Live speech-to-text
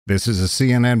This is a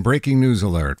CNN breaking news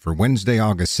alert for Wednesday,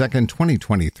 August 2nd,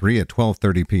 2023 at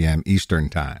 12:30 p.m. Eastern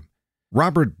Time.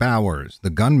 Robert Bowers, the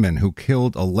gunman who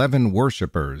killed 11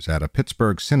 worshipers at a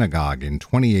Pittsburgh synagogue in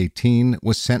 2018,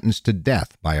 was sentenced to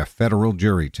death by a federal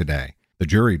jury today. The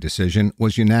jury decision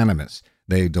was unanimous.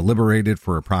 They deliberated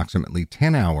for approximately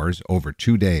 10 hours over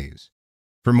 2 days.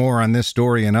 For more on this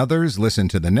story and others, listen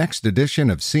to the next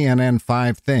edition of CNN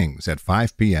 5 Things at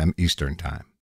 5 p.m. Eastern Time.